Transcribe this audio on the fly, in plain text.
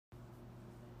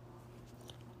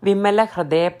വിമല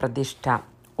ഹൃദയ പ്രതിഷ്ഠ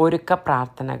ഒരുക്ക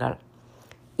പ്രാർത്ഥനകൾ.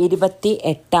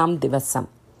 28-ാം ദിവസം.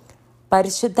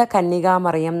 പരിശുദ്ധ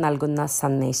കന്യകാമറിയം നൽകുന്ന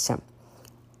സന്ദേശം.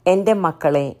 എൻ്റെ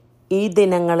മക്കളെ, ഈ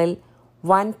ദിനങ്ങളിൽ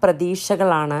വൻ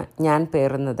പ്രതീക്ഷകളാണ് ഞാൻ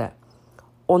പേറുന്നത്.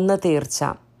 ഒന്ന് തീർച്ച,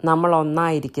 നമ്മൾ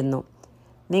ഒന്നായിരിക്കുന്നു.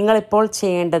 നിങ്ങളിപ്പോൾ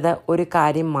ചെയ്യേണ്ടത് ഒരു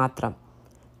കാര്യം മാത്രം.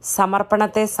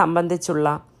 സമർപ്പണത്തെ സംബന്ധിച്ചുള്ള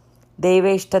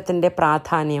ദൈവേഷ്ടത്തിൻ്റെ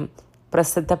പ്രാധാന്യം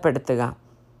പ്രസിദ്ധപ്പെടുത്തുക.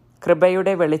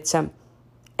 കൃപയുടെ വെളിച്ചം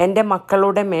എൻ്റെ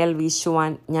മക്കളുടെ മേൽ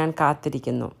വീശുവാൻ ഞാൻ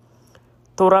കാത്തിരിക്കുന്നു.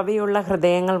 തുറവിയുള്ള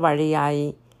ഹൃദയങ്ങൾ വഴിയായി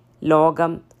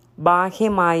ലോകം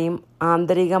ബാഹ്യമായും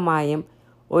ആന്തരികമായും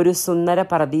ഒരു സുന്ദര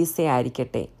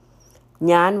പറുദീസയായിരിക്കട്ടെ.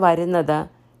 ഞാൻ വരുന്നത്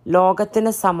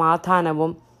ലോകത്തിന്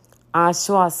സമാധാനവും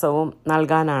ആശ്വാസവും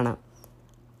നൽകാനാണ്.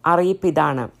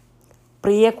 അറിയിപ്പിതാണ്: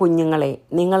 പ്രിയ കുഞ്ഞുങ്ങളെ,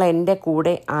 നിങ്ങൾ എൻ്റെ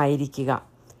കൂടെ ആയിരിക്കുക.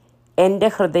 എൻ്റെ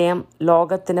ഹൃദയം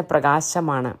ലോകത്തിന്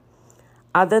പ്രകാശമാണ്.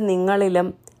 അത്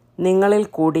നിങ്ങളിൽ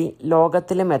കൂടി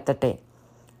ലോകത്തിലും എത്തട്ടെ.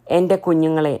 എൻ്റെ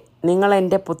കുഞ്ഞുങ്ങളെ, നിങ്ങൾ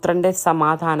എൻ്റെ പുത്രൻ്റെ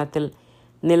സമാധാനത്തിൽ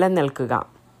നിലനിൽക്കുക.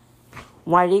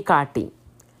 വഴികാട്ടി.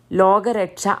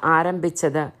 ലോകരക്ഷ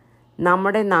ആരംഭിച്ചത്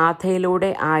നമ്മുടെ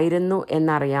നാഥയിലൂടെ ആയിരുന്നു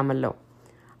എന്നറിയാമല്ലോ.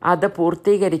 അത്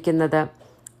പൂർത്തീകരിക്കുന്നത്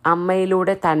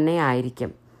അമ്മയിലൂടെ തന്നെ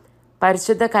ആയിരിക്കും.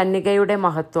 പരിശുദ്ധ കന്യകയുടെ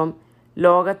മഹത്വം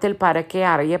ലോകത്തിൽ പരക്കെ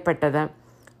അറിയപ്പെട്ടത്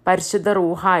പരിശുദ്ധ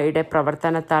റൂഹായുടെ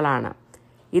പ്രവർത്തനത്താലാണ്.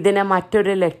 ഇതിന്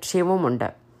മറ്റൊരു ലക്ഷ്യവുമുണ്ട്.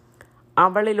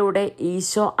 അവളിലൂടെ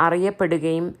ഈശോ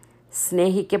അറിയപ്പെടുകയും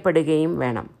സ്നേഹിക്കപ്പെടുകയും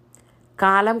വേണം.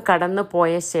 കാലം കടന്നു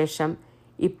പോയ ശേഷം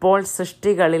ഇപ്പോൾ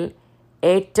സൃഷ്ടികളിൽ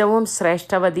ഏറ്റവും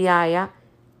ശ്രേഷ്ഠവതിയായ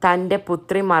തൻ്റെ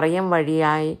പുത്രി മറിയം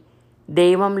വഴിയായി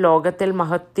ദൈവം ലോകത്തിൽ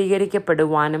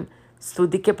മഹത്വീകരിക്കപ്പെടുവാനും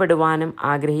സ്തുതിക്കപ്പെടുവാനും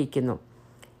ആഗ്രഹിക്കുന്നു.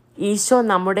 ഈശോ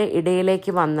നമ്മുടെ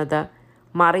ഇടയിലേക്ക് വന്നത്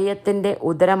മറിയത്തിൻ്റെ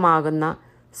ഉദരമാകുന്ന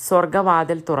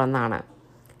സ്വർഗവാതിൽ തുറന്നാണ്.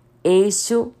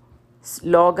 യേശു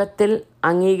ലോകത്തിൽ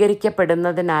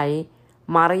അംഗീകരിക്കപ്പെടുന്നതിനായി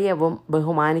മറിയവും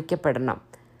ബഹുമാനിക്കപ്പെടണം.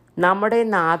 നമ്മുടെ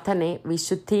നാഥനെ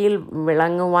വിശുദ്ധിയിൽ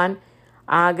വിളങ്ങുവാൻ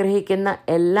ആഗ്രഹിക്കുന്ന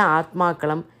എല്ലാ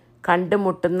ആത്മാക്കളും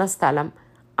കണ്ടുമുട്ടുന്ന സ്ഥലം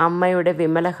അമ്മയുടെ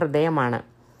വിമല ഹൃദയമാണ്.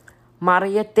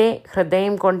 മറിയത്തെ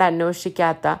ഹൃദയം കൊണ്ട്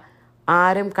അന്വേഷിക്കാത്ത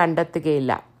ആരും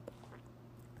കണ്ടെത്തുകയില്ല.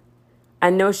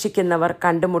 അന്വേഷിക്കുന്നവർ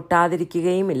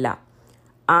കണ്ടുമുട്ടാതിരിക്കുകയുമില്ല.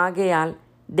 ആകയാൽ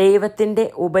ദൈവത്തിൻ്റെ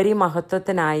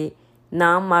ഉപരിമഹത്വത്തിനായി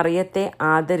നാം മറിയത്തെ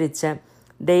ആദരിച്ച്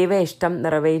ദൈവ ഇഷ്ടം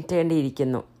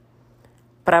നിറവേറ്റേണ്ടിയിരിക്കുന്നു.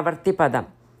 പ്രവൃത്തിപദം.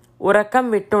 ഉറക്കം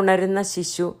വിട്ടുണരുന്ന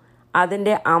ശിശു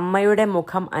അതിൻ്റെ അമ്മയുടെ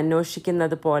മുഖം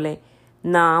അന്വേഷിക്കുന്നത് പോലെ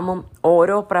നാമും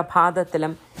ഓരോ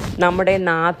പ്രഭാതത്തിലും നമ്മുടെ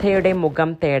നാഥയുടെ മുഖം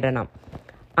തേടണം.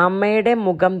 അമ്മയുടെ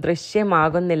മുഖം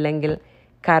ദൃശ്യമാകുന്നില്ലെങ്കിൽ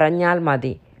കരഞ്ഞാൽ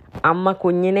മതി. അമ്മ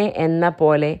കുഞ്ഞിനെ എന്ന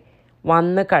പോലെ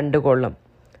വന്ന് കണ്ടുകൊള്ളും.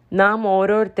 നാം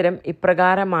ഓരോരുത്തരും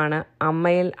ഇപ്രകാരമാണ്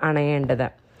അമ്മയിൽ അണയേണ്ടത്.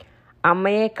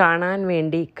 അമ്മയെ കാണാൻ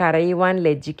വേണ്ടി കരയുവാൻ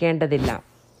ലജ്ജിക്കേണ്ടതില്ല.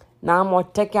 നാം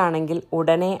ഒറ്റയ്ക്കാണെങ്കിൽ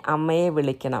ഉടനെ അമ്മയെ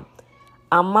വിളിക്കണം.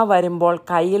 അമ്മ വരുമ്പോൾ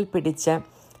കയ്യിൽ പിടിച്ച്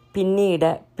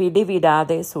പിന്നീട്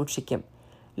പിടിവിടാതെ സൂക്ഷിക്കും.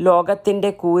 ലോകത്തിൻ്റെ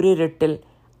കൂരിരുട്ടിൽ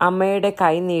അമ്മയുടെ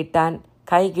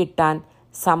കൈ കിട്ടാൻ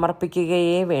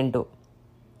സമർപ്പിക്കുകയേ വേണ്ടൂ.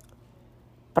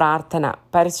 പ്രാർത്ഥന.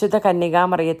 പരിശുദ്ധ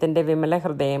കന്യകാമറിയത്തിൻ്റെ വിമല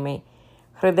ഹൃദയമേ,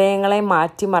 ഹൃദയങ്ങളെ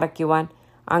മാറ്റിമറിക്കുവാൻ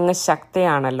അങ്ങ്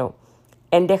ശക്തയാണല്ലോ.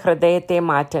 എൻ്റെ ഹൃദയത്തെ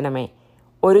മാറ്റണമേ.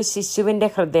 ഒരു ശിശുവിൻ്റെ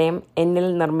ഹൃദയം എന്നിൽ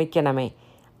നിർമ്മിക്കണമേ.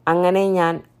 അങ്ങനെ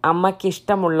ഞാൻ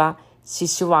അമ്മയ്ക്കിഷ്ടമുള്ള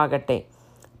ശിശുവാകട്ടെ.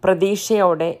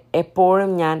 പ്രതീക്ഷയോടെ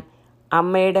എപ്പോഴും ഞാൻ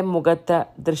അമ്മയുടെ മുഖത്ത്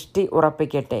ദൃഷ്ടി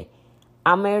ഉറപ്പിക്കട്ടെ.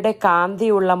 അമ്മയുടെ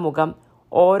കാന്തിയുള്ള മുഖം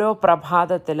ഓരോ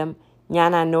പ്രഭാതത്തിലും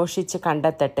ഞാൻ അന്വേഷിച്ച്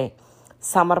കണ്ടെത്തട്ടെ.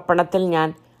 സമർപ്പണത്തിൽ ഞാൻ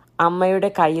അമ്മയുടെ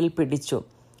കയ്യിൽ പിടിച്ചു.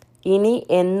 ഇനി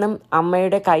എന്നും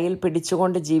അമ്മയുടെ കയ്യിൽ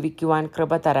പിടിച്ചുകൊണ്ട് ജീവിക്കുവാൻ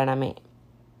കൃപ തരണമേ.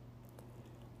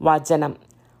 വചനം.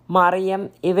 മറിയം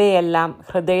ഇവയെല്ലാം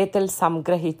ഹൃദയത്തിൽ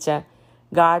സംഗ്രഹിച്ച്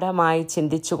ഗാഢമായി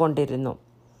ചിന്തിച്ചുകൊണ്ടിരുന്നു.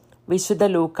 വിശുദ്ധ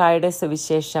ലൂക്കായുടെ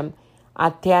സുവിശേഷം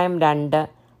അധ്യായം 2,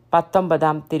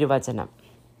 19 തിരുവചനം.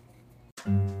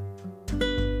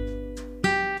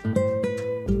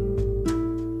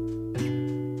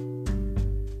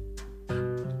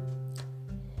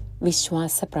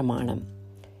 വിശ്വാസ പ്രമാണം.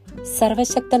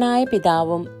 സർവശക്തനായ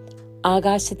പിതാവും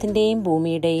ആകാശത്തിൻ്റെയും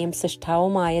ഭൂമിയുടെയും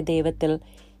സൃഷ്ടാവുമായ ദൈവത്തിൽ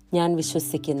ഞാൻ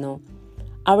വിശ്വസിക്കുന്നു.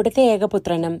 അവിടുത്തെ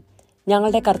ഏകപുത്രനും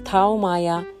ഞങ്ങളുടെ കർത്താവുമായ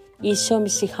ഈശോ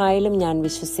മിശിഹായിലും ഞാൻ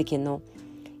വിശ്വസിക്കുന്നു.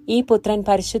 ഈ പുത്രൻ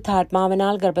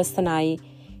പരിശുദ്ധാത്മാവിനാൽ ഗർഭസ്ഥനായി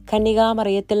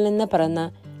കന്യകാമറിയത്തിൽ നിന്ന് പിറന്ന്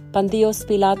പന്തിയോസ്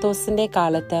പീലാത്തോസിന്റെ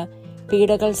കാലത്ത്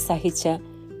പീഡകൾ സഹിച്ച്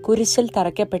കുരിശിൽ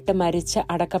തറയ്ക്കപ്പെട്ട് മരിച്ച്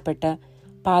അടക്കപ്പെട്ട്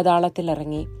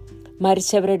പാതാളത്തിലിറങ്ങി.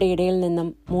 മരിച്ചവരുടെ ഇടയിൽ നിന്നും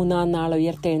 3-ാം നാൾ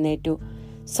ഉയർത്തെഴുന്നേറ്റു.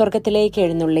 സ്വർഗത്തിലേക്ക്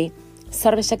എഴുന്നള്ളി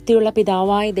സർവശക്തിയുള്ള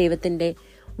പിതാവായ ദൈവത്തിന്റെ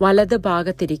വലത്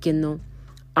ഭാഗത്തിരിക്കുന്നു.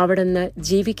 അവിടുന്ന്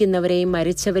ജീവിക്കുന്നവരെയും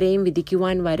മരിച്ചവരെയും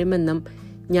വിധിക്കുവാൻ വരുമെന്നും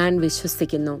ഞാൻ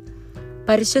വിശ്വസിക്കുന്നു.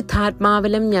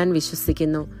 പരിശുദ്ധാത്മാവിലും ഞാൻ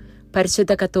വിശ്വസിക്കുന്നു.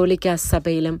 പരിശുദ്ധ കത്തോലിക്ക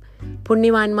സഭയിലും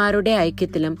പുണ്യവാന്മാരുടെ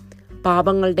ഐക്യത്തിലും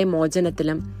പാപങ്ങളുടെ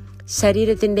മോചനത്തിലും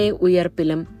ശരീരത്തിന്റെ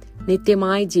ഉയർപ്പിലും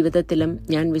നിത്യമായ ജീവിതത്തിലും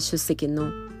ഞാൻ വിശ്വസിക്കുന്നു.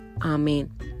 ആമേൻ.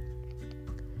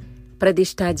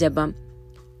 പ്രതിഷ്ഠാ ജപം.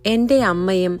 എന്റെ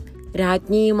അമ്മയും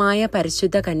രാജ്ഞിയുമായ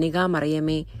പരിശുദ്ധ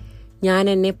കന്യകാമറിയമേ, ഞാൻ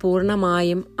എന്നെ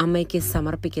പൂർണ്ണമായും അമ്മയ്ക്ക്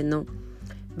സമർപ്പിക്കുന്നു.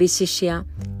 വിശിഷ്യ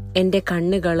എന്റെ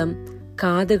കണ്ണുകളും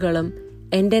കാതുകളും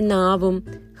എന്റെ നാവും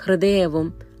ഹൃദയവും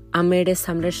അമ്മയുടെ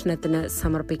സംരക്ഷണത്തിന്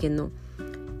സമർപ്പിക്കുന്നു.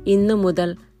 ഇന്നു മുതൽ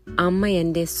അമ്മ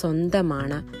എന്റെ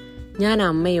സ്വന്തമാണ്. ഞാൻ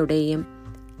അമ്മയുടെയും.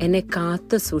 എന്നെ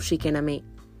കാത്തു സൂക്ഷിക്കണമേ.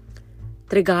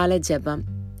 ത്രികാല ജപം.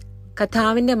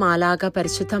 കർത്താവിന്റെ മാലാഖ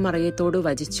പരിശുദ്ധ മറിയത്തോട്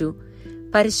വചിച്ചു.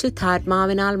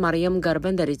 പരിശുദ്ധാത്മാവിനാൽ മറിയം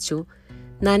ഗർഭം ധരിച്ചു.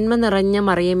 നന്മ നിറഞ്ഞ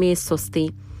മറിയമേ സ്വസ്തി.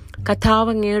 കർത്താവ്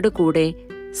അങ്ങയുടെ കൂടെ,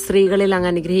 സ്ത്രീകളിൽ അങ്ങ്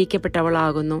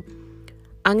അനുഗ്രഹിക്കപ്പെട്ടവളാകുന്നു.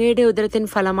 അങ്ങയുടെ ഉദരത്തിൻ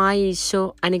ഫലമായി ഈശോ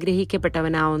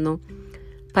അനുഗ്രഹിക്കപ്പെട്ടവനാവുന്നു.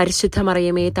 പരിശുദ്ധ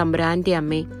മറിയമേ, തമ്പുരാന്റെ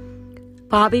അമ്മേ,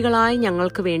 പാപികളായ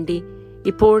ഞങ്ങൾക്ക് വേണ്ടി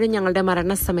ഇപ്പോഴും ഞങ്ങളുടെ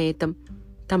മരണസമയത്തും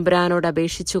തമ്പുരാനോട്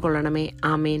അപേക്ഷിച്ചു കൊള്ളണമേ.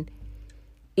 ആമേൻ.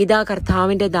 ഇതാ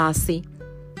കർത്താവിന്റെ ദാസി,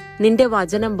 നിന്റെ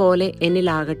വചനം പോലെ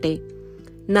എന്നിലാകട്ടെ.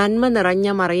 നന്മ നിറഞ്ഞ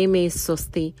മറിയമേ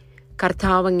സ്വസ്തി.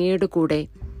 കർത്താവ് അങ്ങയുടെ കൂടെ,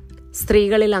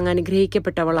 സ്ത്രീകളിൽ അങ്ങ്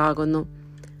അനുഗ്രഹിക്കപ്പെട്ടവളാകുന്നു.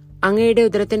 അങ്ങയുടെ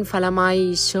ഉദരത്തിൻ ഫലമായി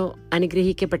ഈശോ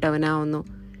അനുഗ്രഹിക്കപ്പെട്ടവനാവുന്നു.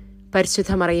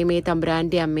 പരിശുദ്ധ മറിയമേ,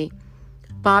 തമ്പുരാന്റെ അമ്മേ,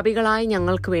 പാപികളായ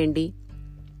ഞങ്ങൾക്ക് വേണ്ടി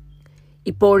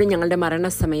ഇപ്പോഴും ഞങ്ങളുടെ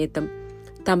മരണസമയത്തും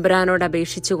തമ്പുരാനോട്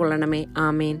അപേക്ഷിച്ചു കൊള്ളണമേ.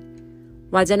 ആമേൻ.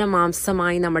 വചനം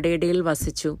മാംസമായി നമ്മുടെ ഇടയിൽ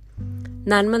വസിച്ചു.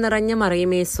 നന്മ നിറഞ്ഞ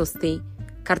മറിയമേ സ്വസ്തി.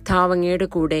 കർത്താവ് അങ്ങയുടെ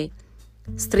കൂടെ,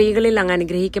 സ്ത്രീകളിൽ അങ്ങ്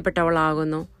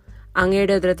അനുഗ്രഹിക്കപ്പെട്ടവളാകുന്നു.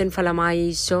 അങ്ങയുടെ ഉദരത്തിൻ ഫലമായി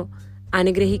ഈശോ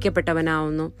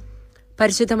അനുഗ്രഹിക്കപ്പെട്ടവനാവുന്നു.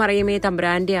 പരിശുദ്ധ മറിയമേ,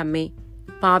 തമ്പുരാന്റെ അമ്മേ,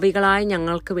 പാപികളായ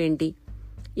ഞങ്ങൾക്ക് വേണ്ടി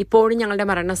ഇപ്പോഴും ഞങ്ങളുടെ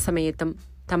മരണസമയത്തും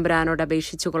തമ്പുരാനോട്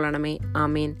അപേക്ഷിച്ചു കൊള്ളണമേ.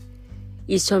 ആമേൻ.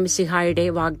 ഈശോ മിശിഹായുടെ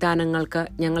വാഗ്ദാനങ്ങൾക്ക്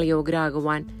ഞങ്ങൾ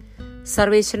യോഗ്യരാകുവാൻ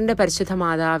സർവേശ്വരന്റെ പരിശുദ്ധ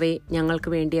മാതാവേ, ഞങ്ങൾക്ക്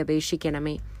വേണ്ടി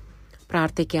അപേക്ഷിക്കണമേ.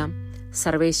 പ്രാർത്ഥിക്കാം.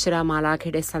 സർവേശ്വര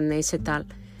മാലാഖയുടെ സന്ദേശത്താൽ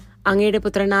അങ്ങയുടെ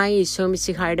പുത്രനായ ഈശോ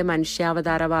മിശിഹായുടെ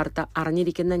മനുഷ്യാവതാര വാർത്ത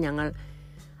അറിഞ്ഞിരിക്കുന്ന ഞങ്ങൾ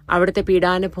അവിടുത്തെ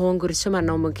പീഡാനുഭവവും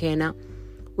കുരിശുമരണവും മുഖേന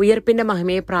ഉയർപ്പിന്റെ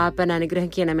മഹിമയെ പ്രാപൻ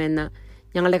അനുഗ്രഹിക്കണമെന്ന്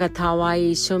ഞങ്ങളുടെ കർത്താവായ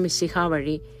ഈശോ മിശിഹ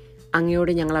വഴി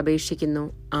അങ്ങയോട് ഞങ്ങൾ അപേക്ഷിക്കുന്നു.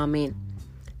 ആമേൻ.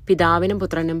 പിതാവിനും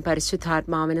പുത്രനും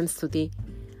പരിശുദ്ധാത്മാവിനും സ്തുതി,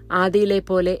 ആദിയിലെ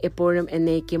പോലെ എപ്പോഴും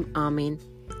എന്നേക്കും. ആമേൻ.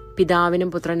 പിതാവിനും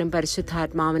പുത്രനും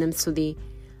പരിശുദ്ധാത്മാവിനും സ്തുതി,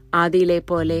 ആദിയിലെ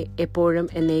പോലെ എപ്പോഴും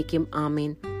എന്നേക്കും.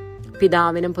 ആമേൻ.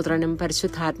 പിതാവിനും പുത്രനും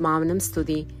പരിശുദ്ധാത്മാവിനും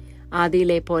സ്തുതി,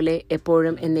 ആദിയിലെ പോലെ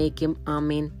എപ്പോഴും എന്നേക്കും.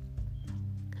 ആമേൻ.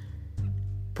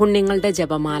 പുണ്യങ്ങളുടെ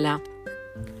ജപമാല.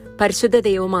 പരിശുദ്ധ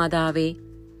ദൈവമാതാവേ,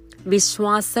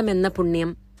 വിശ്വാസം എന്ന പുണ്യം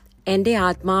എൻ്റെ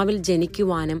ആത്മാവിൽ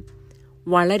ജനിക്കുവാനും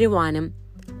വളരുവാനും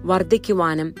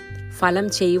വർദ്ധിക്കുവാനും ഫലം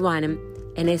ചെയ്യുവാനും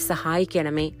എന്നെ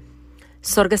സഹായിക്കണമേ.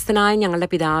 സ്വർഗസ്ഥനായ ഞങ്ങളുടെ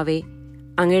പിതാവേ,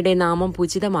 അങ്ങയുടെ നാമം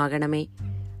പൂജിതമാകണമേ.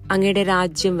 അങ്ങയുടെ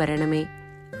രാജ്യം വരണമേ.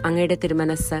 അങ്ങയുടെ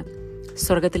തിരുമനസ്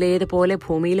സ്വർഗത്തിലേതുപോലെ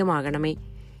ഭൂമിയിലുമാകണമേ.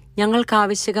 ഞങ്ങൾക്ക്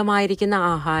ആവശ്യകമായിരിക്കുന്ന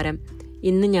ആഹാരം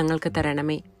ഇന്ന് ഞങ്ങൾക്ക്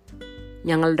തരണമേ.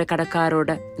 ഞങ്ങളുടെ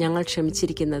കടക്കാരോട് ഞങ്ങൾ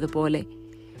ക്ഷമിച്ചിരിക്കുന്നത് പോലെ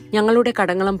ഞങ്ങളുടെ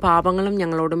കടങ്ങളും പാപങ്ങളും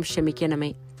ഞങ്ങളോടും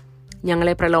ക്ഷമിക്കണമേ.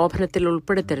 ഞങ്ങളെ പ്രലോഭനത്തിൽ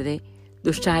ഉൾപ്പെടുത്തരുതേ,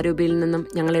 ദുഷ്ടാരൂപിയിൽ നിന്നും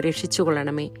ഞങ്ങളെ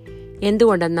രക്ഷിച്ചുകൊള്ളണമേ.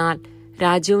 എന്തുകൊണ്ടെന്നാൽ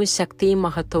രാജ്യവും ശക്തിയും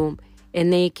മഹത്വവും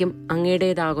എന്നേക്കും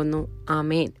അങ്ങയുടേതാകുന്നു.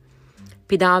 ആമേൻ.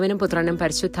 പിതാവിനും പുത്രനും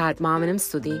പരിശുദ്ധാത്മാവിനും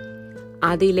സ്തുതി,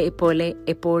 ആദിയിലെ പോലെ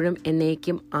എപ്പോഴും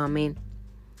എന്നേക്കും. ആമേൻ.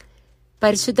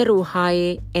 പരിശുദ്ധ റൂഹായെ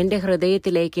എൻ്റെ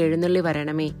ഹൃദയത്തിലേക്ക് എഴുന്നള്ളി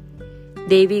വരണമേ.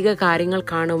 ദൈവിക കാര്യങ്ങൾ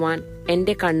കാണുവാൻ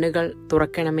എൻ്റെ കണ്ണുകൾ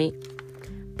തുറക്കണമേ.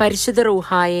 പരിശുദ്ധ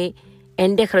റൂഹായെ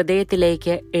എൻ്റെ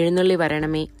ഹൃദയത്തിലേക്ക് എഴുന്നള്ളി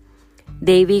വരണമേ.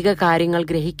 ദൈവിക കാര്യങ്ങൾ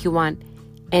ഗ്രഹിക്കുവാൻ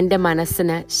എൻ്റെ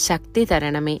മനസ്സിന് ശക്തി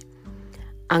തരണമേ.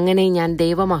 അങ്ങനെ ഞാൻ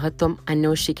ദൈവമഹത്വം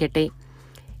അന്വേഷിക്കട്ടെ.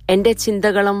 എൻ്റെ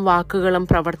ചിന്തകളും വാക്കുകളും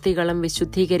പ്രവൃത്തികളും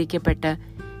വിശുദ്ധീകരിക്കപ്പെട്ട്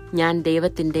ഞാൻ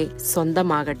ദൈവത്തിൻ്റെ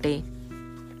സ്വന്തമാകട്ടെ.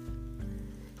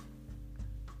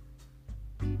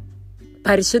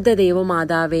 പരിശുദ്ധ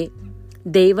ദൈവമാതാവേ,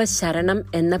 ദൈവശരണം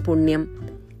എന്ന പുണ്യം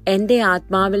എൻ്റെ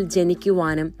ആത്മാവിൽ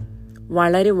ജനിക്കുവാനും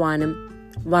വളരുവാനും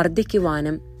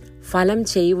വർദ്ധിക്കുവാനും ഫലം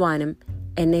ചെയ്യുവാനും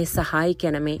എന്നെ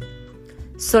സഹായിക്കണമേ.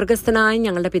 സ്വർഗസ്ഥനായ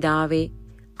ഞങ്ങളുടെ പിതാവേ,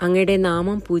 അങ്ങയുടെ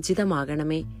നാമം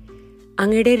പൂജിതമാകണമേ.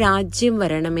 അങ്ങയുടെ രാജ്യം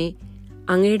വരണമേ.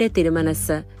 അങ്ങയുടെ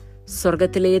തിരുമനസ്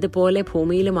സ്വർഗത്തിലേതുപോലെ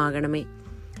ഭൂമിയിലുമാകണമേ.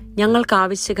 ഞങ്ങൾക്ക്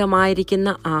ആവശ്യകമായിരിക്കുന്ന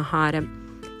ആഹാരം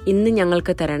ഇന്ന്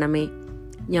ഞങ്ങൾക്ക് തരണമേ.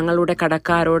 ഞങ്ങളുടെ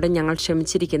കടക്കാരോട് ഞങ്ങൾ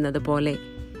ക്ഷമിച്ചിരിക്കുന്നത് പോലെ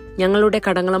ഞങ്ങളുടെ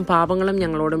കടങ്ങളും പാപങ്ങളും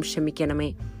ഞങ്ങളോടും ക്ഷമിക്കണമേ.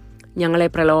 ഞങ്ങളെ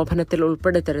പ്രലോഭനത്തിൽ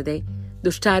ഉൾപ്പെടുത്തരുതേ,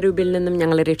 ദുഷ്ടാരൂപിൽ നിന്നും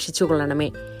ഞങ്ങളെ രക്ഷിച്ചുകൊള്ളണമേ.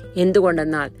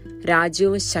 എന്തുകൊണ്ടെന്നാൽ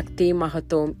രാജ്യവും ശക്തിയും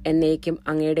മഹത്വവും എന്നേക്കും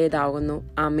അങ്ങയുടേതാകുന്നു.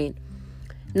 ആമേൻ.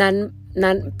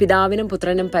 പിതാവിനും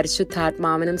പുത്രനും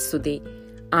പരിശുദ്ധാത്മാവിനും സ്തുതി,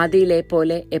 ആദിയിലെ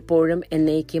പോലെ എപ്പോഴും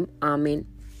എന്നേക്കും. ആമേൻ.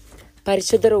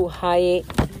 പരിശുദ്ധ റൂഹായെ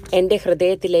എൻ്റെ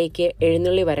ഹൃദയത്തിലേക്ക്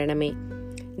എഴുന്നള്ളി വരണമേ.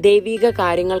 ദൈവിക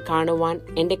കാര്യങ്ങൾ കാണുവാൻ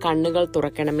എൻ്റെ കണ്ണുകൾ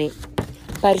തുറക്കണമേ.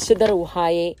 പരിശുദ്ധ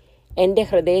റൂഹായെ എൻ്റെ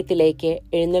ഹൃദയത്തിലേക്ക്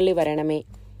എഴുന്നള്ളി വരണമേ.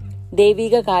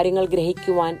 ദൈവിക കാര്യങ്ങൾ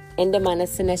ഗ്രഹിക്കുവാൻ എൻ്റെ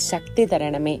മനസ്സിന് ശക്തി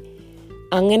തരണമേ.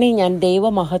 അങ്ങനെ ഞാൻ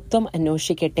ദൈവമഹത്വം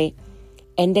അന്വേഷിക്കട്ടെ.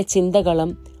 എൻ്റെ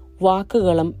ചിന്തകളും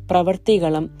വാക്കുകളും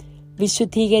പ്രവൃത്തികളും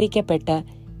വിശുദ്ധീകരിക്കപ്പെട്ട്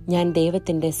ഞാൻ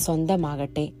ദൈവത്തിൻ്റെ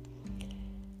സ്വന്തമാകട്ടെ.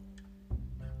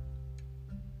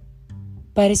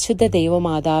 പരിശുദ്ധ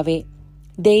ദൈവമാതാവേ,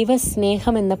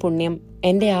 ദൈവസ്നേഹമെന്ന പുണ്യം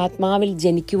എൻ്റെ ആത്മാവിൽ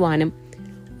ജനിക്കുവാനും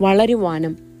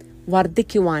വളരുവാനും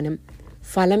വർദ്ധിക്കുവാനും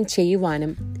ഫലം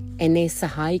ചെയ്യുവാനും എന്നെ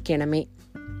സഹായിക്കണമേ.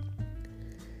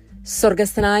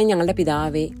 സ്വർഗസ്ഥനായ ഞങ്ങളുടെ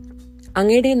പിതാവേ,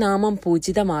 അങ്ങയുടെ നാമം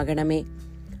പൂജിതമാകണമേ.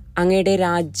 അങ്ങയുടെ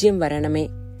രാജ്യം വരണമേ.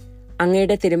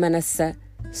 അങ്ങയുടെ തിരുമനസ്സ്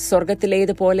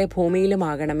സ്വർഗത്തിലേതുപോലെ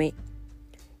ഭൂമിയിലുമാകണമേ.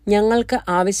 ഞങ്ങൾക്ക്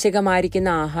ആവശ്യമായിരിക്കുന്ന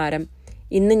ആഹാരം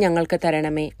ഇന്ന് ഞങ്ങൾക്ക്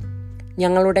തരണമേ.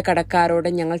 ഞങ്ങളുടെ കടക്കാരോട്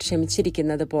ഞങ്ങൾ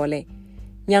ക്ഷമിച്ചിരിക്കുന്നത് പോലെ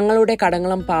ഞങ്ങളുടെ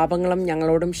കടങ്ങളും പാപങ്ങളും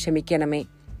ഞങ്ങളോടും ക്ഷമിക്കണമേ.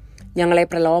 ഞങ്ങളെ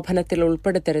പ്രലോഭനത്തിൽ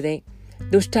ഉൾപ്പെടുത്തരുതേ,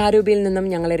 ദുഷ്ടാരൂപിയിൽ നിന്നും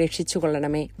ഞങ്ങളെ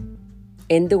രക്ഷിച്ചുകൊള്ളണമേ.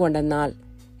 എന്തുകൊണ്ടെന്നാൽ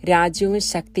രാജ്യവും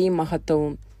ശക്തിയും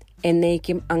മഹത്വവും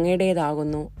എന്നേക്കും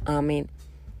അങ്ങയുടേതാകുന്നു. ആമേൻ.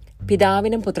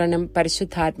 പിതാവിനും പുത്രനും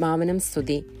പരിശുദ്ധാത്മാവിനും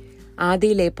സ്തുതി,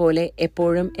 ആദിയിലെ പോലെ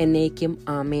എപ്പോഴും എന്നേക്കും.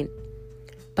 ആമേൻ.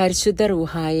 പരിശുദ്ധ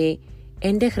റൂഹായെ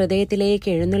എൻ്റെ ഹൃദയത്തിലേക്ക്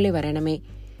എഴുന്നള്ളി വരണമേ.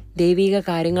 ദൈവിക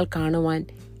കാര്യങ്ങൾ കാണുവാൻ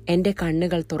എൻ്റെ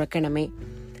കണ്ണുകൾ തുറക്കണമേ.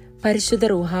 പരിശുദ്ധ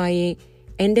റൂഹായെ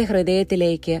എൻ്റെ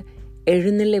ഹൃദയത്തിലേക്ക്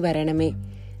എഴുന്നള്ളി വരണമേ.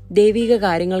 ദൈവിക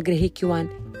കാര്യങ്ങൾ ഗ്രഹിക്കുവാൻ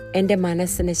എൻ്റെ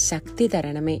മനസ്സിന് ശക്തി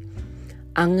തരണമേ.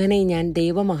 അങ്ങനെ ഞാൻ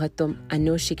ദൈവമഹത്വം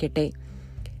അന്വേഷിക്കട്ടെ.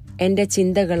 എൻ്റെ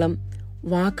ചിന്തകളും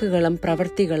വാക്കുകളും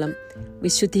പ്രവൃത്തികളും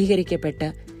വിശുദ്ധീകരിക്കപ്പെട്ട്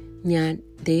ഞാൻ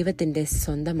ദൈവത്തിൻ്റെ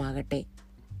സ്വന്തമാകട്ടെ.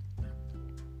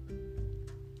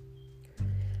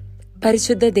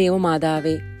 പരിശുദ്ധ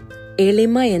ദൈവമാതാവേ,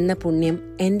 എളിമ എന്ന പുണ്യം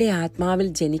എൻ്റെ ആത്മാവിൽ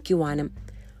ജനിക്കുവാനും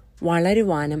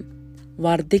വളരുവാനും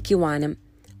വർദ്ധിക്കുവാനും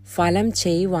ഫലം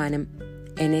ചെയ്യുവാനും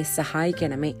എന്നെ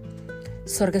സഹായിക്കണമേ.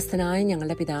 സ്വർഗസ്ഥനായ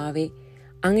ഞങ്ങളുടെ പിതാവേ,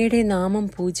 അങ്ങയുടെ നാമം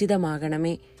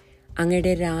പൂജിതമാകണമേ.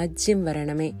 അങ്ങയുടെ രാജ്യം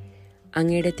വരണമേ.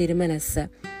 അങ്ങയുടെ തിരുമനസ്സ്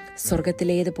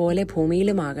സ്വർഗത്തിലേതുപോലെ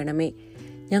ഭൂമിയിലുമാകണമേ.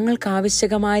 ഞങ്ങൾക്ക്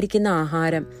ആവശ്യമായിരിക്കുന്ന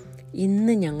ആഹാരം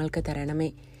ഇന്ന് ഞങ്ങൾക്ക് തരണമേ.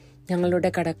 ഞങ്ങളുടെ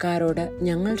കടക്കാരോട്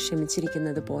ഞങ്ങൾ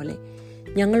ക്ഷമിച്ചിരിക്കുന്നത് പോലെ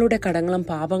ഞങ്ങളുടെ കടങ്ങളും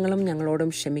പാപങ്ങളും ഞങ്ങളോടും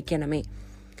ക്ഷമിക്കണമേ.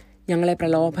 ഞങ്ങളെ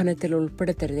പ്രലോഭനത്തിൽ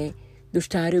ഉൾപ്പെടുത്തരുതേ,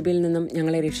 ദുഷ്ടാരൂപിയിൽ നിന്നും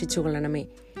ഞങ്ങളെ രക്ഷിച്ചുകൊള്ളണമേ.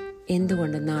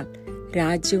 എന്തുകൊണ്ടെന്നാൽ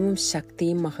രാജ്യവും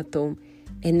ശക്തിയും മഹത്വവും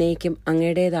എന്നേക്കും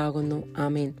അങ്ങയുടേതാകുന്നു.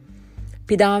 ആമേൻ.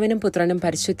 പിതാവിനും പുത്രനും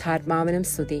പരിശുദ്ധാത്മാവിനും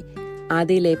സ്തുതി,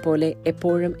 ആദിയിലെ പോലെ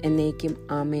എപ്പോഴും എന്നേക്കും.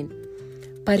 ആമേൻ.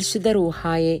 പരിശുദ്ധ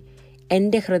റൂഹായെ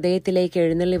എൻ്റെ ഹൃദയത്തിലേക്ക്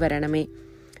എഴുന്നള്ളി വരണമേ.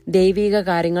 ദൈവിക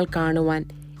കാര്യങ്ങൾ കാണുവാൻ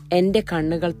എൻ്റെ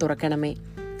കണ്ണുകൾ തുറക്കണമേ.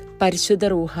 പരിശുദ്ധ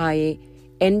റൂഹായെ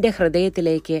എൻ്റെ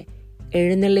ഹൃദയത്തിലേക്ക്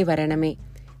എഴുന്നള്ളി വരണമേ.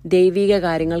 ദൈവിക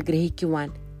കാര്യങ്ങൾ ഗ്രഹിക്കുവാൻ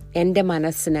എൻ്റെ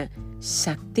മനസ്സിന്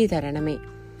ശക്തി തരണമേ.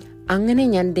 അങ്ങനെ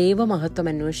ഞാൻ ദൈവമഹത്വം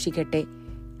അന്വേഷിക്കട്ടെ.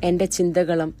 എൻ്റെ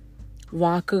ചിന്തകളും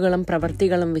വാക്കുകളും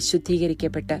പ്രവൃത്തികളും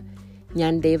വിശുദ്ധീകരിക്കപ്പെട്ട്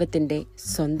ഞാൻ ദൈവത്തിൻ്റെ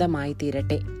സ്വന്തമായി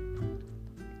തീരട്ടെ.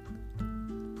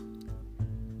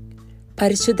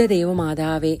 പരിശുദ്ധ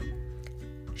ദൈവമാതാവേ,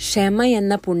 ക്ഷമ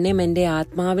എന്ന പുണ്യം എൻ്റെ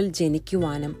ആത്മാവിൽ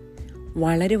ജനിക്കുവാനും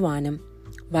വളരുവാനും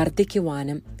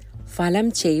വർദ്ധിക്കുവാനും ഫലം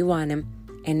ചെയ്യുവാനും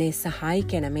എന്നെ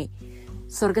സഹായിക്കണമേ.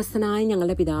 സ്വർഗസ്ഥനായ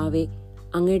ഞങ്ങളുടെ പിതാവേ,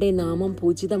 അങ്ങയുടെ നാമം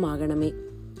പൂജിതമാകണമേ.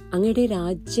 അങ്ങയുടെ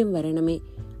രാജ്യം വരണമേ.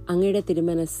 അങ്ങയുടെ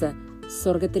തിരുമനസ്സ്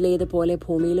സ്വർഗത്തിലേതുപോലെ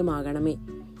ഭൂമിയിലുമാകണമേ.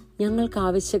 ഞങ്ങൾക്ക്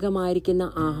ആവശ്യമായിരിക്കുന്ന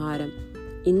ആഹാരം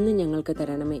ഇന്ന് ഞങ്ങൾക്ക്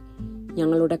തരണമേ.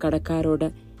 ഞങ്ങളുടെ കടക്കാരോട്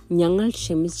ഞങ്ങൾ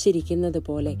ക്ഷമിച്ചിരിക്കുന്നത്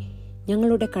പോലെ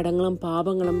ഞങ്ങളുടെ കടങ്ങളും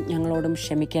പാപങ്ങളും ഞങ്ങളോടും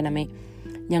ക്ഷമിക്കണമേ.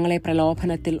 ഞങ്ങളെ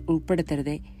പ്രലോഭനത്തിൽ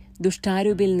ഉൾപ്പെടുത്തരുതേ,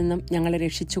 ദുഷ്ടാരൂപിയിൽ നിന്നും ഞങ്ങളെ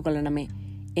രക്ഷിച്ചുകൊള്ളണമേ.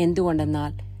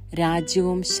 എന്തുകൊണ്ടെന്നാൽ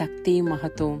രാജ്യവും ശക്തിയും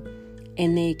മഹത്വവും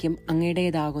എന്നേക്കും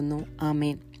അങ്ങയുടേതാകുന്നു.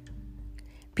 ആമേൻ.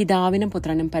 പിതാവിനും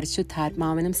പുത്രനും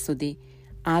പരിശുദ്ധാത്മാവിനും സ്തുതി,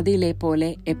 ആദിയിലെ പോലെ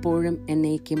എപ്പോഴും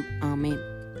എന്നേക്കും. ആമേൻ.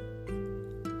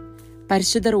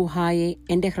 പരിശുദ്ധ റൂഹായെ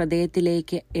എൻ്റെ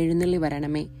ഹൃദയത്തിലേക്ക് എഴുന്നള്ളി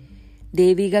വരണമേ.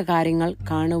 ദൈവിക കാര്യങ്ങൾ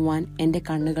കാണുവാൻ എൻ്റെ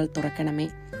കണ്ണുകൾ തുറക്കണമേ.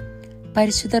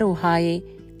 പരിശുദ്ധ റൂഹായെ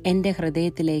എൻ്റെ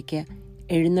ഹൃദയത്തിലേക്ക്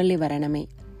എഴുന്നള്ളി വരണമേ.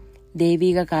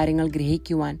 ദൈവിക കാര്യങ്ങൾ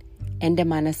ഗ്രഹിക്കുവാൻ എൻ്റെ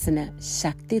മനസ്സിന്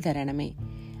ശക്തി തരണമേ.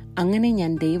 അങ്ങനെ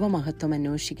ഞാൻ ദൈവമഹത്വം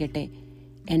അന്വേഷിക്കട്ടെ.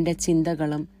 എൻ്റെ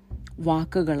ചിന്തകളും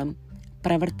വാക്കുകളും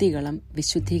പ്രവൃത്തികളും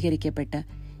വിശുദ്ധീകരിക്കപ്പെട്ട്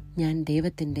ഞാൻ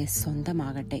ദൈവത്തിൻ്റെ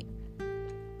സ്വന്തമാകട്ടെ.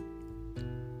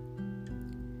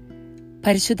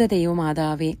 പരിശുദ്ധ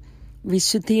ദൈവമാതാവേ,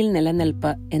 വിശുദ്ധിയിൽ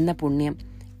നിലനിൽപ്പ് എന്ന പുണ്യം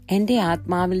എൻ്റെ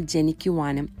ആത്മാവിൽ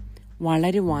ജനിക്കുവാനും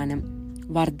വളരുവാനും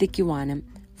വർദ്ധിക്കുവാനും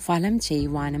ഫലം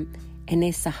ചെയ്യുവാനും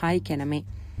എന്നെ സഹായിക്കണമേ.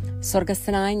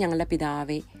 സ്വർഗസ്ഥനായ ഞങ്ങളുടെ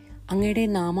പിതാവേ, അങ്ങയുടെ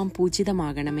നാമം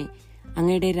പൂജിതമാകണമേ.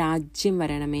 അങ്ങയുടെ രാജ്യം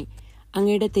വരണമേ.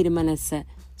 അങ്ങയുടെ തിരുമനസ്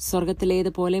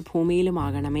സ്വർഗത്തിലേതുപോലെ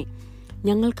ഭൂമിയിലുമാകണമേ.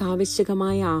 ഞങ്ങൾക്ക്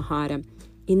ആവശ്യകമായ ആഹാരം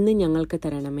ഇന്ന് ഞങ്ങൾക്ക്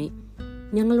തരണമേ.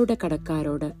 ഞങ്ങളുടെ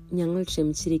കടക്കാരോട് ഞങ്ങൾ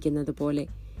ക്ഷമിച്ചിരിക്കുന്നത് പോലെ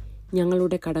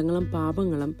ഞങ്ങളുടെ കടങ്ങളും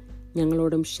പാപങ്ങളും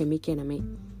ഞങ്ങളോടും ക്ഷമിക്കണമേ.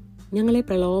 ഞങ്ങളെ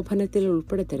പ്രലോഭനത്തിൽ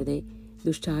ഉൾപ്പെടുത്തരുതേ,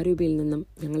 ദുഷ്ടാരൂപിയിൽ നിന്നും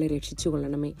ഞങ്ങളെ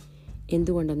രക്ഷിച്ചുകൊള്ളണമേ.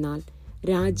 എന്തുകൊണ്ടെന്നാൽ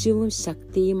രാജ്യവും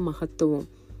ശക്തിയും മഹത്വവും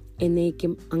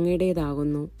എന്നേക്കും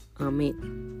അങ്ങയുടേതാകുന്നു. ആമേൻ.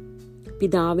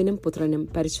 പിതാവിനും പുത്രനും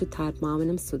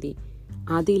പരിശുദ്ധാത്മാവിനും സ്തുതി,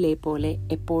 ആദിയിലെ പോലെ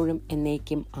എപ്പോഴും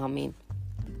എന്നേക്കും. ആമേൻ.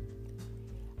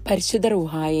 പരിശുദ്ധ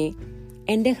റൂഹായെ,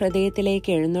 എൻ്റെ ഹൃദയത്തിലേക്ക്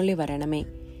എഴുന്നള്ളി വരണമേ.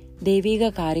 ദൈവിക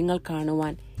കാര്യങ്ങൾ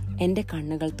കാണുവാൻ എൻ്റെ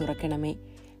കണ്ണുകൾ തുറക്കണമേ.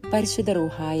 പരിശുദ്ധ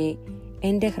റൂഹായെ,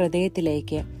 എൻ്റെ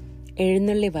ഹൃദയത്തിലേക്ക്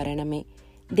എഴുന്നള്ളി വരണമേ.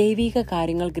 ദൈവിക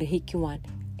കാര്യങ്ങൾ ഗ്രഹിക്കുവാൻ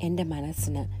എൻ്റെ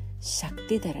മനസ്സിന്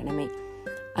ശക്തി തരണമേ.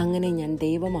 അങ്ങനെ ഞാൻ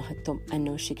ദൈവമഹത്വം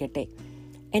അന്വേഷിക്കട്ടെ.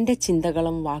 എൻ്റെ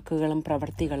ചിന്തകളും വാക്കുകളും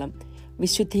പ്രവൃത്തികളും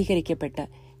വിശുദ്ധീകരിക്കപ്പെട്ട്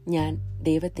ഞാൻ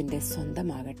ദൈവത്തിൻ്റെ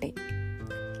സ്വന്തമാകട്ടെ.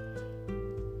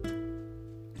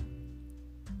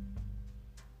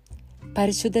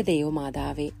 പരിശുദ്ധ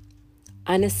ദൈവമാതാവേ,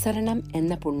 അനുസരണം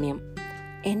എന്ന പുണ്യം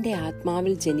എൻ്റെ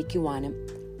ആത്മാവിൽ ജനിക്കുവാനും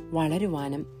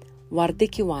വളരുവാനും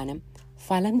വർദ്ധിക്കുവാനും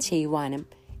ഫലം ചെയ്യുവാനും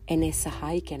എന്നെ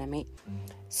സഹായിക്കണമേ.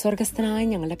 സ്വർഗസ്ഥനായ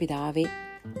ഞങ്ങളുടെ പിതാവേ,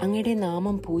 അങ്ങയുടെ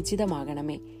നാമം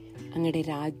പൂജിതമാകണമേ. അങ്ങയുടെ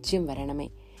രാജ്യം വരണമേ.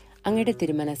 അങ്ങയുടെ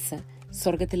തിരുമനസ്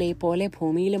സ്വർഗത്തിലെ പോലെ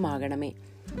ഭൂമിയിലുമാകണമേ.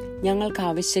 ഞങ്ങൾക്ക്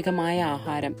ആവശ്യകമായ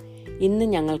ആഹാരം ഇന്ന്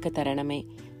ഞങ്ങൾക്ക് തരണമേ.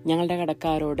 ഞങ്ങളുടെ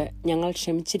കടക്കാരോട് ഞങ്ങൾ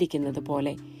ക്ഷമിച്ചിരിക്കുന്നത്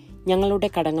പോലെ ഞങ്ങളുടെ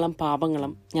കടങ്ങളും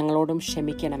പാപങ്ങളും ഞങ്ങളോടും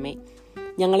ക്ഷമിക്കണമേ.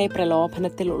 ഞങ്ങളെ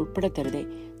പ്രലോഭനത്തിൽ ഉൾപ്പെടുത്തരുതേ,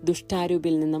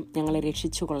 ദുഷ്ടാരൂപിൽ നിന്നും ഞങ്ങളെ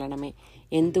രക്ഷിച്ചുകൊള്ളണമേ.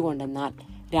 എന്തുകൊണ്ടെന്നാൽ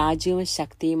രാജ്യവും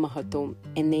ശക്തിയും മഹത്വവും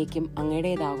എന്നേക്കും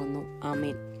അങ്ങയുടേതാകുന്നു.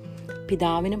 ആമേൻ.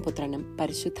 പിതാവിനും പുത്രനും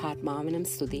പരിശുദ്ധാത്മാവിനും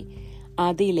സ്തുതി,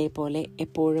 ആദിയിലെ പോലെ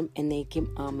എപ്പോഴും എന്നേക്കും.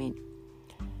 ആമേൻ.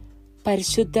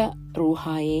 പരിശുദ്ധ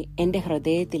റൂഹായെ, എൻ്റെ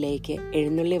ഹൃദയത്തിലേക്ക്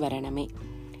എഴുന്നള്ളി വരണമേ.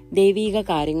 ദൈവീക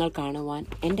കാര്യങ്ങൾ കാണുവാൻ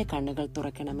എൻ്റെ കണ്ണുകൾ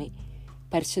തുറക്കണമേ.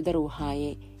 പരിശുദ്ധ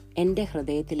റൂഹായെ, എൻ്റെ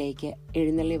ഹൃദയത്തിലേക്ക്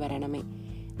എഴുന്നള്ളി വരണമേ.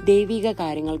 ദൈവിക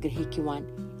കാര്യങ്ങൾ ഗ്രഹിക്കുവാൻ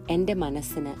എൻ്റെ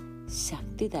മനസ്സിന്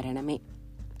ശക്തി തരണമേ.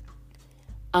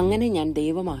 അങ്ങനെ ഞാൻ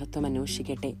ദൈവമഹത്വം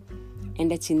അന്വേഷിക്കട്ടെ.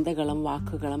 എൻ്റെ ചിന്തകളും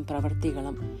വാക്കുകളും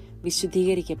പ്രവൃത്തികളും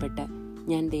വിശുദ്ധീകരിക്കപ്പെട്ട്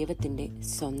ഞാൻ ദൈവത്തിൻ്റെ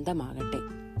സ്വന്തമാകട്ടെ.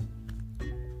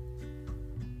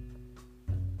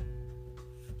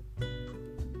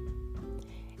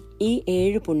 ഈ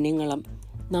 7 പുണ്യങ്ങളും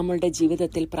നമ്മളുടെ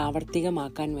ജീവിതത്തിൽ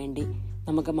പ്രാവർത്തികമാക്കാൻ വേണ്ടി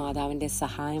നമുക്ക് മാതാവിൻ്റെ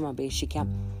സഹായം അപേക്ഷിക്കാം.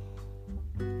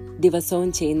 ദിവസവും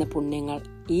ചെയ്യുന്ന പുണ്യങ്ങൾ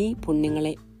ഈ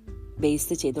പുണ്യങ്ങളെ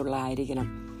ബേസ് ചെയ്തുള്ളതായിരിക്കണം.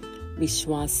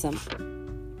 വിശ്വാസം,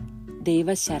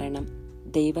 ദൈവശരണം,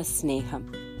 ദൈവസ്നേഹം,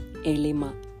 എളിമ,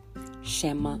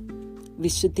 ക്ഷമ,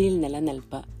 വിശുദ്ധിയിൽ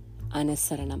നിലനിൽപ്പ്,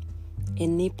 അനുസരണം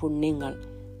എന്നീ പുണ്യങ്ങൾ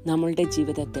നമ്മളുടെ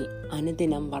ജീവിതത്തിൽ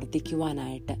അനുദിനം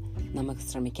വർദ്ധിക്കുവാനായിട്ട് നമുക്ക്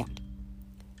ശ്രമിക്കാം.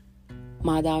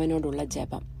 മാതാവിനോടുള്ള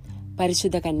ജപം.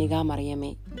 പരിശുദ്ധ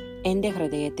കന്യകാമറിയമേ, എൻ്റെ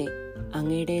ഹൃദയത്തെ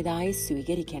അങ്ങയുടേതായി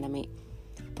സ്വീകരിക്കണമേ.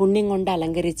 പുണ്യം കൊണ്ട്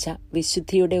അലങ്കരിച്ച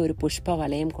വിശുദ്ധിയുടെ ഒരു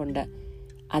പുഷ്പവലയം കൊണ്ട്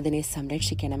അതിനെ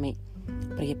സംരക്ഷിക്കണമേ.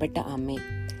 പ്രിയപ്പെട്ട അമ്മേ,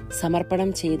 സമർപ്പണം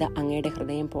ചെയ്ത അങ്ങയുടെ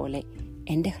ഹൃദയം പോലെ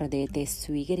എൻ്റെ ഹൃദയത്തെ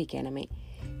സ്വീകരിക്കണമേ.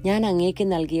 ഞാൻ അങ്ങേക്ക്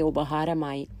നൽകിയ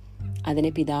ഉപഹാരമായി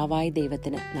അതിനെ പിതാവായ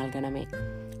ദൈവത്തിന് നൽകണമേ.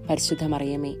 പരിശുദ്ധ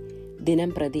മറിയമേ,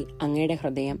 ദിനം പ്രതി അങ്ങയുടെ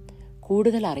ഹൃദയം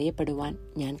കൂടുതൽ അറിയപ്പെടുവാൻ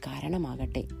ഞാൻ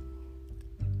കാരണമാകട്ടെ.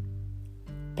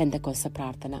 പെന്തക്കോസ്ത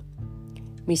പ്രാർത്ഥന.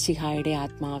 മിശിഹായുടെ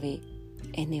ആത്മാവേ,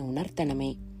 എന്നെ ഉണർത്തണമേ.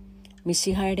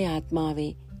 മിശിഹായുടെ ആത്മാവേ,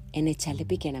 എന്നെ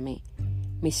ചലിപ്പിക്കണമേ.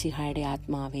 മിശിഹായുടെ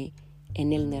ആത്മാവേ,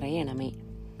 എന്നിൽ നിറയണമേ.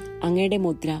 അങ്ങയുടെ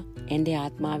മുദ്ര എൻ്റെ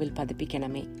ആത്മാവിൽ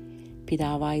പതിപ്പിക്കണമേ.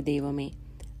 പിതാവായ ദൈവമേ,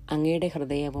 അങ്ങയുടെ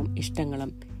ഹൃദയവും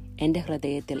ഇഷ്ടങ്ങളും എൻ്റെ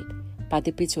ഹൃദയത്തിൽ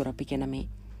പതിപ്പിച്ചുറപ്പിക്കണമേ.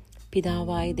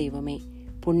 പിതാവായ ദൈവമേ,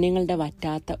 പുണ്യങ്ങളുടെ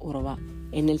വറ്റാത്ത ഉറവ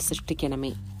എന്നിൽ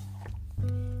സൃഷ്ടിക്കണമേ.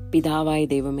 പിതാവായ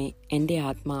ദൈവമേ, എൻ്റെ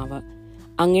ആത്മാവ്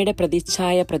അങ്ങയുടെ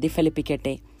പ്രതിച്ഛായ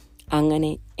പ്രതിഫലിപ്പിക്കട്ടെ. അങ്ങനെ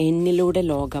എന്നിലൂടെ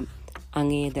ലോകം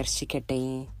അങ്ങയെ ദർശിക്കട്ടെ.